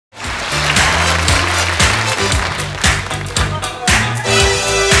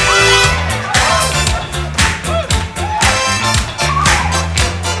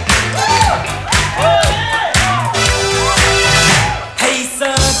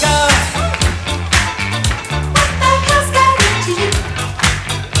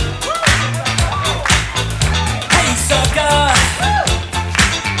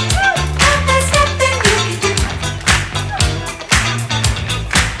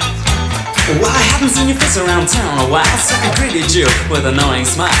Well, I haven't seen your face around town a while, so I greeted you with an annoying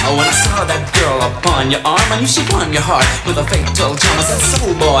smile. When I saw that girl upon your arm, I knew she won your heart with a fatal charm. I said,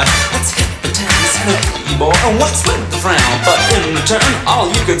 soul boy, let's hit the town. Hey boy, and what's with the frown? But in return, all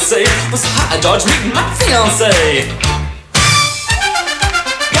you could say was, hi George, meet my fiancee.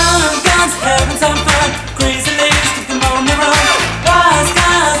 Young guns having some fun, crazy ladies keep them on the run. Wise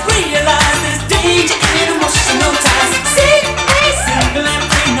guys realize there's danger in emotional ties. See me single and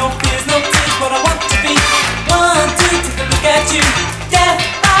free, no fears, no tears, but I want to be. One, two, take a look at you. Death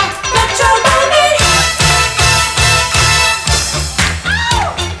by matrimony.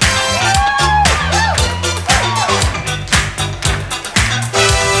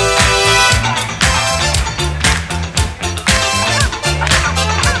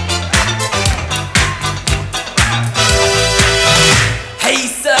 Hey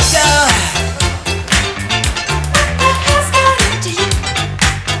sucker, what's got into you?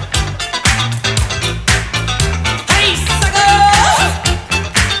 Hey sucker,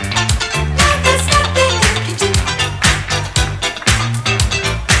 there's nothing you can do.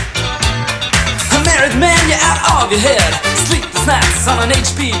 A married man, you're out of your head. Sleepless nights on an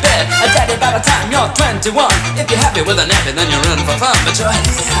HP bed. A daddy by the time you're 21. If you're happy with a nappy, then you're in for fun. But you're here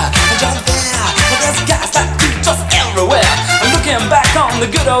and you're there. But there's guys like you just everywhere. And looking back on the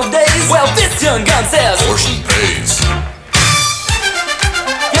good old days, well, this young gun says, Portion pays.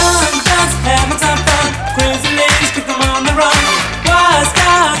 young guns having some fun, crazy ladies keep them on the run. Wise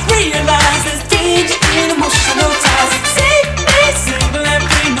guys realize there's danger in emotional ties. See me single and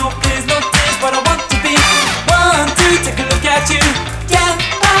free, no fears, no tears, but I want to be. One, two, take a look at you. Yeah,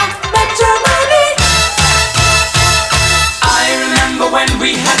 I met your money. I remember when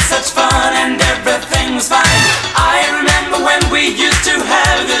we had such fun and everything was fine. I remember when we used to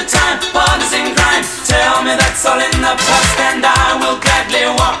have a good time, parties and crime. Tell me that's all in the past and I will gladly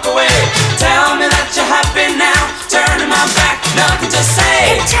walk away. Tell me that you're happy now, turning my back, nothing to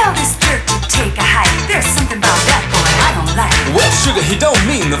say. Hey, tell this jerk to take a hike. There's something about that boy I don't like. Well, sugar, he don't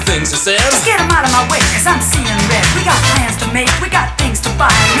mean the things he said. Just get him out of my way, cause I'm seeing red. We got plans to make, we got things to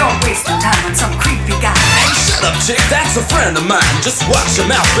buy. You're wasting time on some creepy guy. Hey, shut up, chick, that's a friend of mine. Just watch your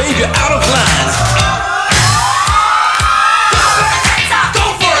mouth, baby, you're out of line.